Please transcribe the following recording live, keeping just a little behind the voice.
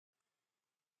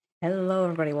Hello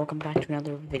everybody, welcome back to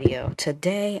another video.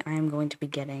 Today I am going to be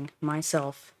getting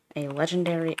myself a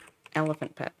legendary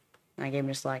elephant pet. I gave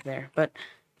him a dislike there, but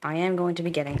I am going to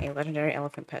be getting a legendary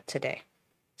elephant pet today.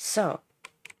 So,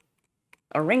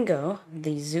 Oringo,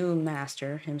 the zoo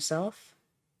master himself,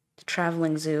 the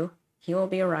traveling zoo, he will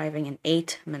be arriving in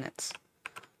 8 minutes.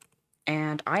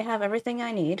 And I have everything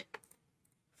I need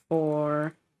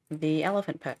for the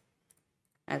elephant pet.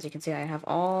 As you can see, I have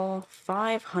all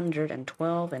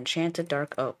 512 enchanted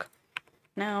dark oak.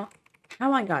 Now,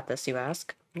 how I got this, you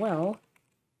ask? Well,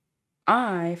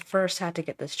 I first had to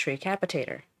get this tree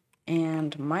capitator,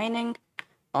 and mining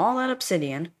all that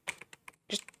obsidian.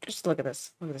 Just look at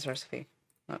this. Look at this recipe.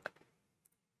 Look.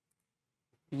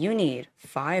 You need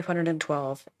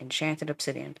 512 enchanted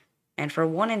obsidian, and for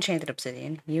one enchanted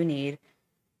obsidian, you need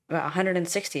about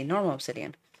 160 normal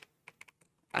obsidian.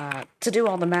 To do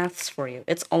all the maths for you,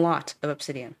 it's a lot of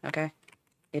obsidian, okay?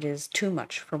 It is too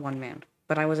much for one man,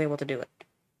 but I was able to do it.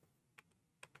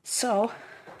 So,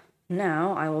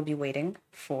 now I will be waiting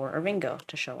for Oringo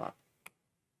to show up,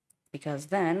 because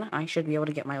then I should be able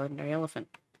to get my legendary elephant.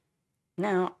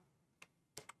 Now,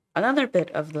 another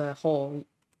bit of the whole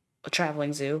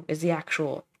traveling zoo is the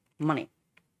actual money,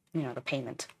 the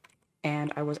payment.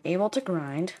 And I was able to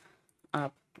grind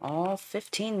up all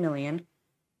 15 million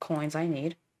coins I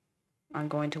need. I'm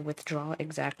going to withdraw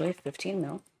exactly 15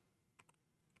 mil.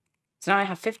 So now I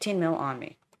have 15 mil on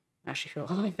me. I actually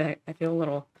I feel a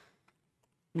little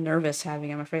nervous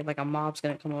having. I'm afraid like a mob's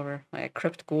gonna come over, like a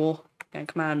crypt ghoul gonna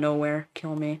come out of nowhere,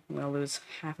 kill me. I'm gonna lose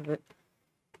half of it.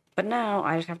 But now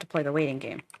I just have to play the waiting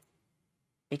game,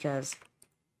 because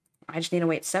I just need to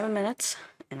wait 7 minutes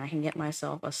and I can get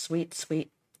myself a sweet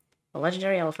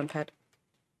legendary elephant pet,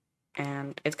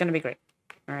 and it's gonna be great.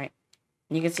 All right,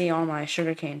 you can see all my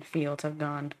sugarcane fields have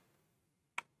gone.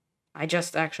 I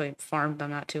just actually farmed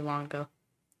them not too long ago.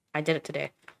 I did it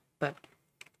today, but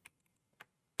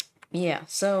yeah,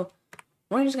 so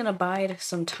we're just gonna bide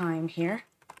some time here.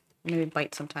 Maybe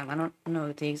bite some time. I don't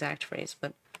know the exact phrase,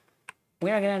 but we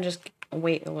are gonna just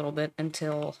wait a little bit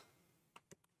until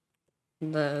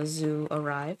the zoo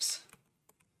arrives.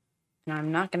 And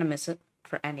I'm not gonna miss it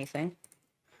for anything.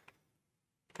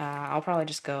 I'll probably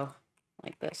just go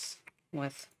like this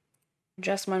with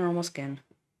just my normal skin.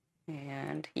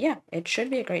 And yeah, it should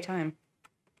be a great time.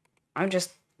 I'm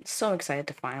just so excited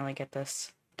to finally get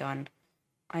this done.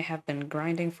 I have been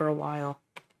grinding for a while.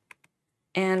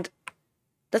 And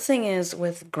the thing is,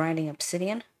 with grinding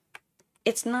obsidian,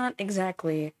 it's not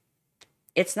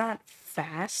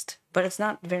fast, but it's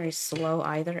not very slow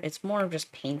either. It's more of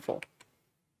just painful.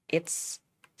 It's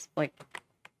like,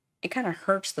 it kind of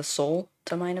hurts the soul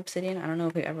to mine obsidian. I don't know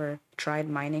if you ever tried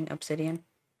mining obsidian.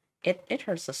 It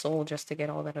hurts the soul just to get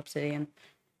all that obsidian.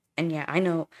 And yeah, I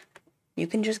know you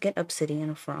can just get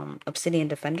obsidian from obsidian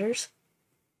defenders,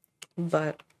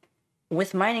 but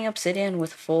with mining obsidian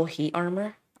with full heat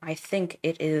armor, I think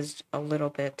it is a little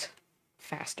bit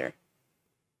faster.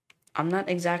 I'm not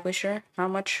exactly sure how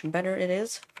much better it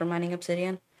is for mining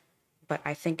obsidian, but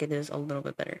I think it is a little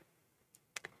bit better.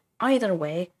 Either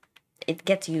way, it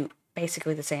gets you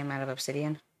basically the same amount of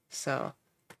obsidian, so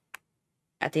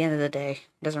at the end of the day,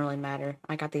 it doesn't really matter.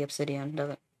 I got the obsidian,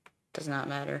 does not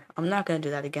matter. I'm not gonna do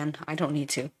that again. I don't need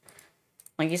to.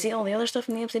 Like, you see all the other stuff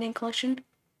in the obsidian collection?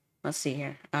 Let's see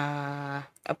here.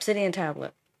 Obsidian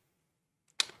tablet.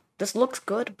 This looks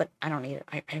good, but I don't need it.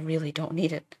 I really don't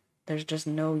need it. There's just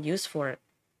no use for it.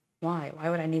 Why? Why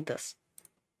would I need this?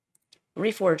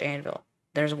 Reforge anvil.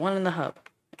 There's one in the hub.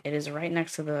 It is right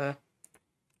next to the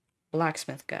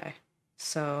blacksmith guy.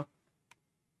 So,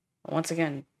 once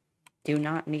again, do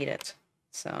not need it.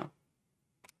 So,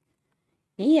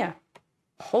 yeah.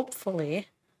 Hopefully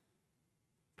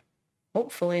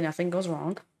nothing goes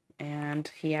wrong, and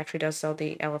he actually does sell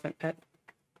the elephant pet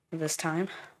this time.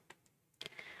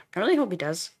 I really hope he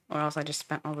does, or else I just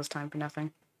spent all this time for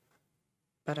nothing.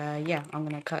 But yeah, I'm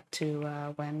gonna cut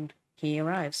to when he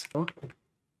arrives.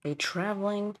 The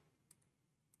traveling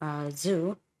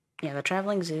zoo, the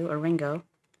traveling zoo, Oringo,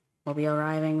 will be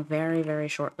arriving very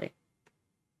shortly.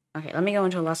 Okay, let me go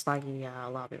into a less laggy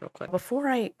lobby real quick. Before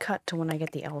I cut to when I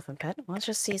get the elephant pet, let's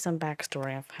just see some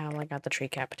backstory of how I got the tree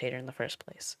capitator in the first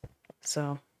place.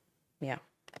 So, yeah.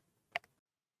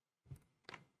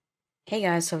 Hey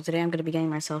guys, so today I'm going to be getting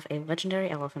myself a legendary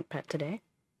elephant pet today.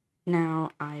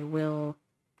 Now,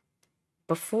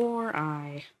 before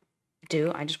I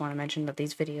do, I just want to mention that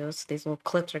these videos, these little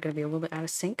clips are going to be a little bit out of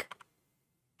sync.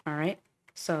 Alright?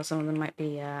 So some of them might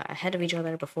be ahead of each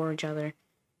other, before each other,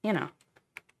 you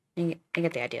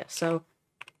get the idea. So,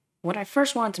 what I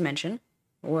first wanted to mention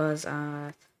was,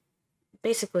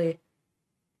 basically,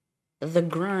 the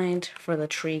grind for the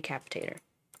tree capitator.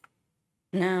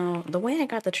 Now, the way I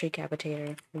got the tree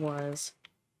capitator was,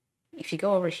 if you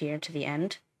go over here to the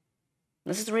end,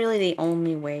 this is really the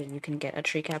only way you can get a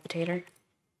tree capitator.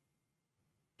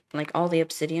 Like, all the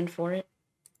obsidian for it,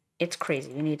 it's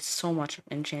crazy. You need so much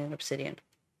enchanted obsidian.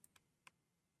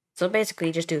 So basically,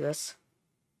 you just do this.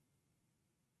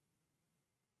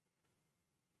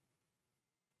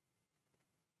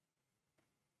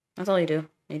 That's all you do.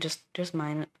 You just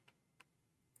mine it.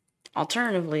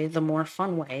 Alternatively, the more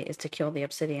fun way is to kill the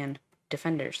obsidian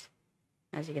defenders.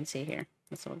 As you can see here.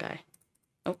 This little guy.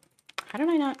 Oh, how did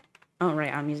I not? Oh,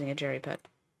 right, I'm using a Jerry pet.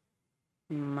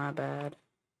 My bad.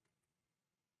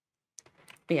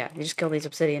 But yeah, you just kill these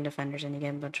obsidian defenders and you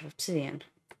get a bunch of obsidian.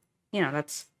 You know,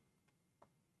 that's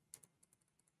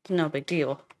no big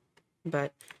deal.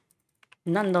 But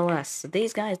nonetheless,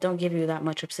 these guys don't give you that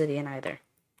much obsidian either.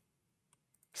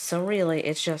 So really,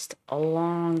 it's just a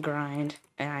long grind,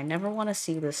 and I never want to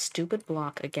see this stupid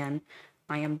block again.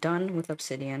 I am done with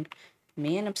obsidian.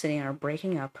 Me and obsidian are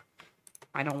breaking up.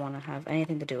 I don't want to have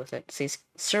anything to do with it. See,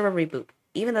 server reboot.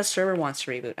 Even the server wants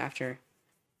to reboot after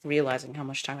realizing how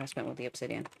much time I spent with the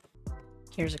obsidian.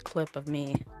 Here's a clip of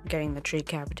me getting the tree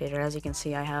capitator. As you can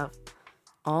see, I have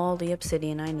all the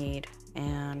obsidian I need,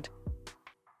 and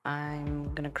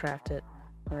I'm gonna craft it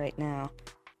right now.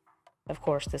 Of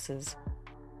course, this is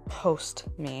post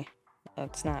me.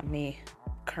 It's not me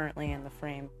currently in the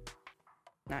frame.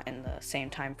 Not in the same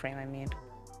time frame, I mean.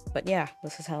 But yeah,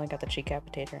 this is how I got the tree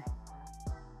capitator.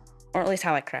 Or at least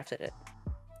how I crafted it.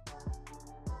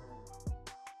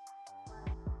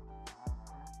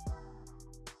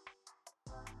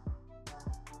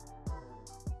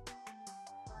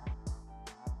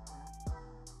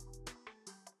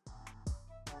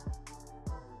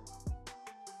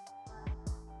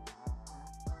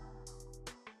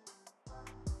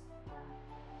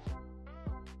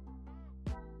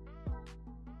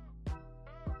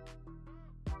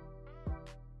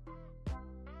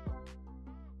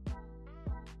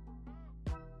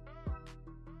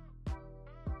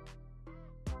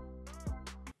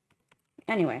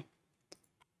 Anyway,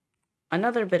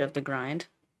 another bit of the grind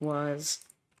was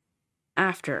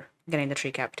after getting the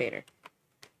tree capitator.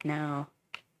 Now,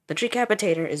 the tree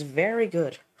capitator is very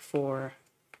good for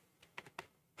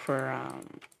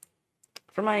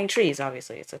mining trees.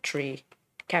 Obviously, it's a tree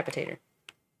capitator.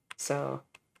 So,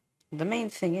 the main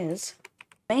thing is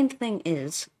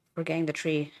for getting the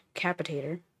tree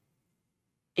capitator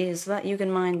is that you can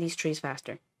mine these trees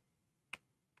faster.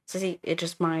 So see, it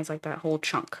just mines like that whole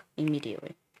chunk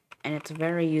immediately, and it's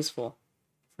very useful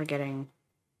for getting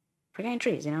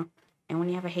trees, you know. And when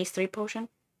you have a haste 3 potion,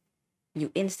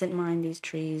 you instant mine these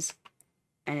trees,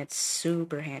 and it's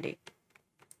super handy,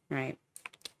 right?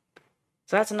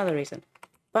 So that's another reason.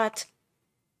 But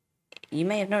you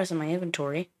may have noticed in my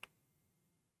inventory,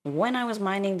 when I was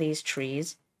mining these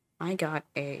trees, I got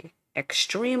a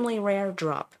extremely rare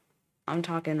drop. I'm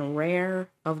talking rare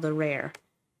of the rare.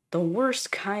 The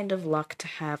worst kind of luck to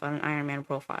have on an Iron Man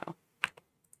profile.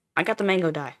 I got the mango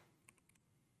dye.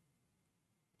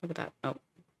 Look at that. Oh, a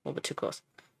little bit too close.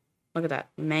 Look at that.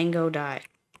 Mango dye.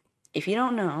 If you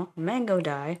don't know, mango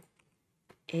dye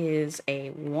is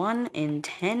a 1 in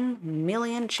 10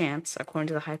 million chance, according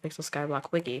to the Hypixel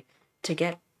Skyblock wiki, to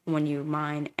get when you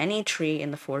mine any tree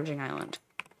in the Foraging Island.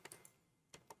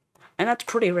 And that's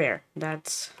pretty rare.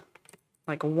 That's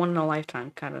like a 1 in a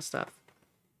lifetime kind of stuff.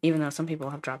 Even though some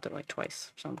people have dropped it like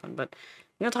twice or something. But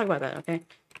we're going to talk about that, okay?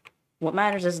 What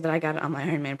matters is that I got it on my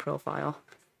Iron Man profile.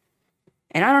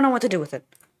 And I don't know what to do with it.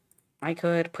 I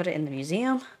could put it in the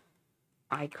museum.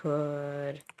 I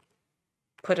could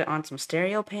put it on some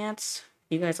stereo pants.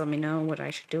 You guys let me know what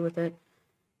I should do with it.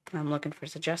 I'm looking for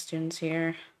suggestions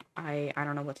here. I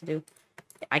don't know what to do.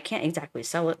 I can't exactly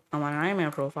sell it on my Iron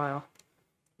Man profile.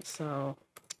 So,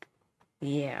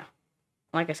 yeah.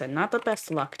 Like I said, not the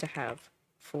best luck to have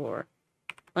for...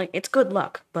 Like, it's good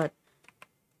luck, but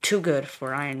too good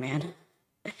for Iron Man.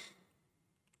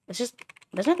 It's just...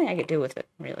 There's nothing I could do with it,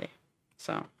 really.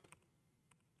 So...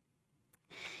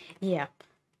 Yeah.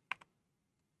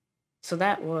 So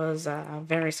that was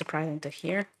very surprising to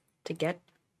hear, to get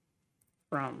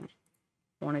from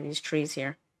one of these trees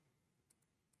here.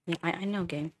 Yeah, I know,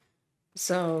 gang.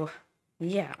 So,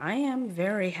 yeah, I am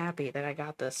very happy that I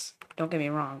got this. Don't get me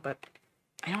wrong, but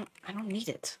I don't need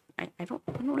it. I don't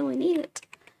really need it.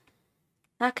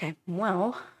 Okay,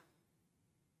 well,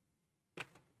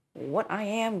 what I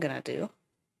am gonna do,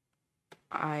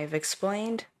 I've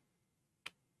explained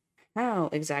how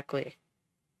exactly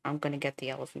I'm gonna get the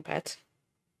elephant pet.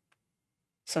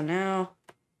 So now,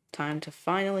 time to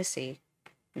finally see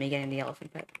me getting the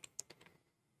elephant pet.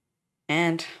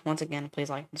 And once again, please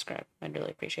like and subscribe. I'd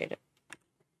really appreciate it.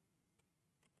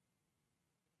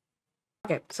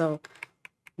 Okay, so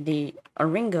the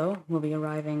Oringo will be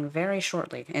arriving very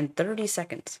shortly, in 30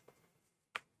 seconds.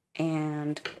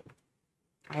 And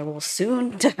I will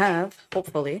soon to have,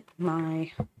 hopefully,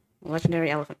 my legendary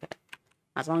elephant pet.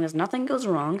 As long as nothing goes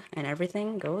wrong and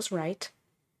everything goes right,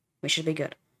 we should be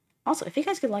good. Also, if you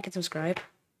guys could like and subscribe,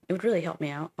 it would really help me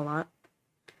out a lot.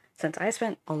 Since I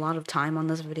spent a lot of time on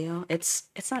this video, it's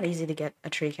not easy to get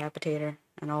a tree capitator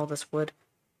and all this wood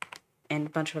and a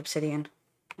bunch of obsidian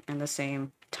in the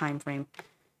same time frame.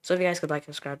 So if you guys could like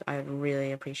and subscribe, I'd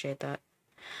really appreciate that.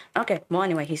 Okay, well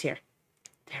anyway, he's here.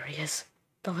 There he is.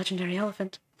 The legendary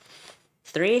elephant.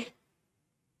 3,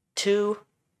 2,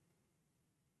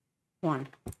 1.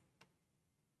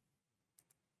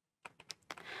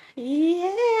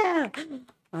 Yeah!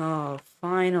 Oh,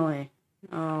 finally.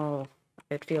 Oh,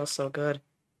 it feels so good.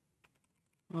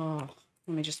 Oh,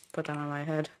 let me just put that on my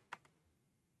head.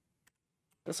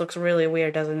 This looks really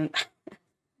weird, doesn't it?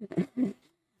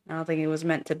 I don't think it was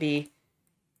meant to be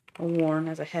worn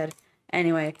as a head.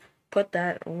 Anyway, put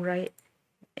that right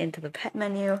into the pet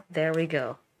menu. There we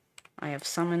go. I have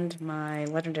summoned my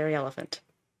legendary elephant.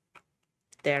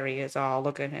 There he is. Oh,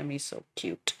 look at him. He's so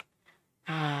cute.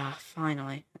 Ah,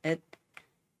 finally.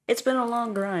 It's been a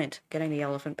long grind getting the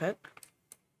elephant pet.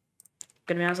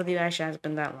 Gonna be honest with you, actually, it hasn't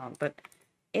been that long, but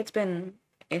it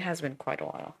has been quite a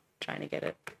while trying to get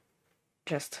it.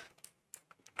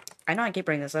 I know I keep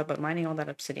bringing this up, but mining all that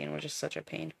obsidian was just such a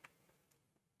pain.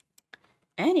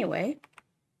 Anyway,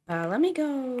 let me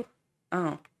go...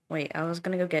 Oh, wait, I was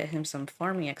gonna go get him some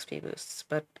farming XP boosts,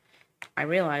 but I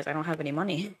realized I don't have any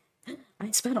money.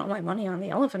 I spent all my money on the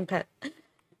elephant pet.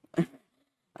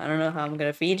 I don't know how I'm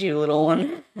gonna feed you, little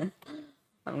one.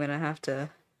 I'm gonna have to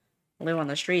live on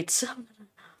the streets.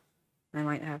 I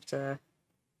might have to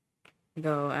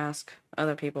go ask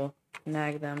other people,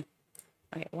 nag them.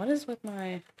 Okay, what is with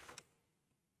my...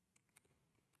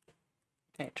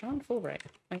 Okay, turn on Fulbright.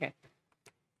 Okay.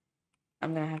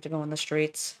 I'm gonna have to go on the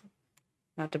streets.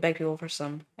 I have to beg people for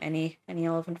some any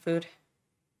elephant food.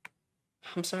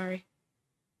 I'm sorry.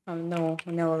 No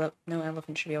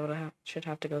elephant should be able to should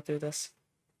have to go through this.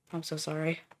 I'm so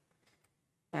sorry.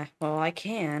 Well, I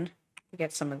can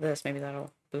get some of this. Maybe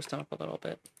that'll boost them up a little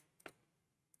bit.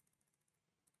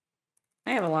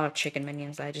 I have a lot of chicken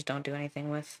minions that I just don't do anything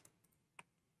with.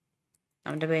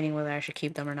 I'm debating whether I should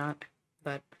keep them or not,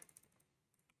 but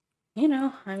you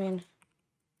know, I mean,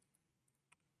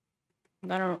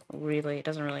 it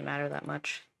doesn't really matter that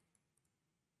much.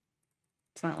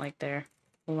 It's not like they're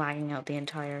lagging out the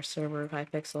entire server of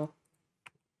Hypixel.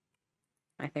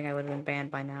 I think I would have been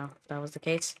banned by now if that was the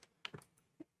case.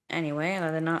 Anyway,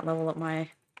 I did not level up my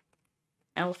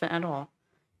elephant at all.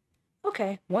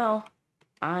 Okay, well,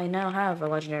 I now have a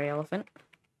legendary elephant.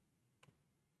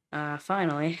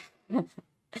 Finally.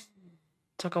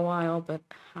 Took a while, but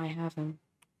I have him.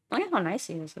 Look at how nice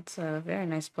he is. It's a very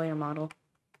nice player model.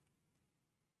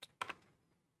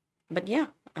 But yeah,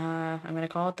 I'm gonna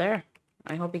call it there.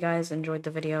 I hope you guys enjoyed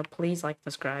the video. Please like,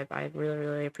 subscribe. I really,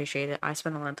 really appreciate it. I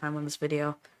spent a lot of time on this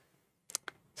video,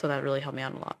 so that really helped me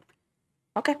out a lot.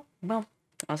 Okay, well,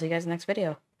 I'll see you guys in the next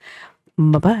video.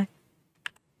 Bye-bye.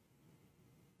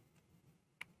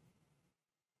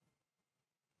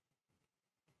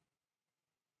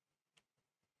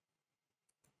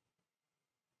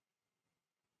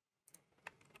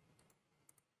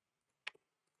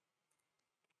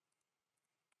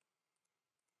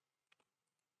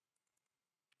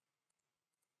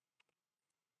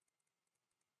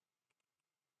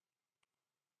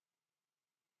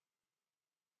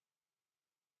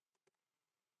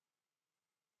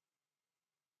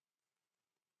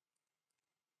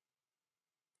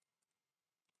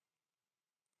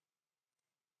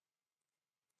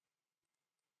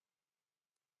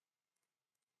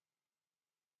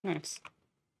 Nice.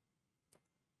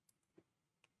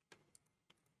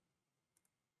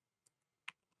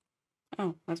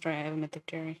 Oh, that's right, I have a mythic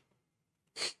Jerry.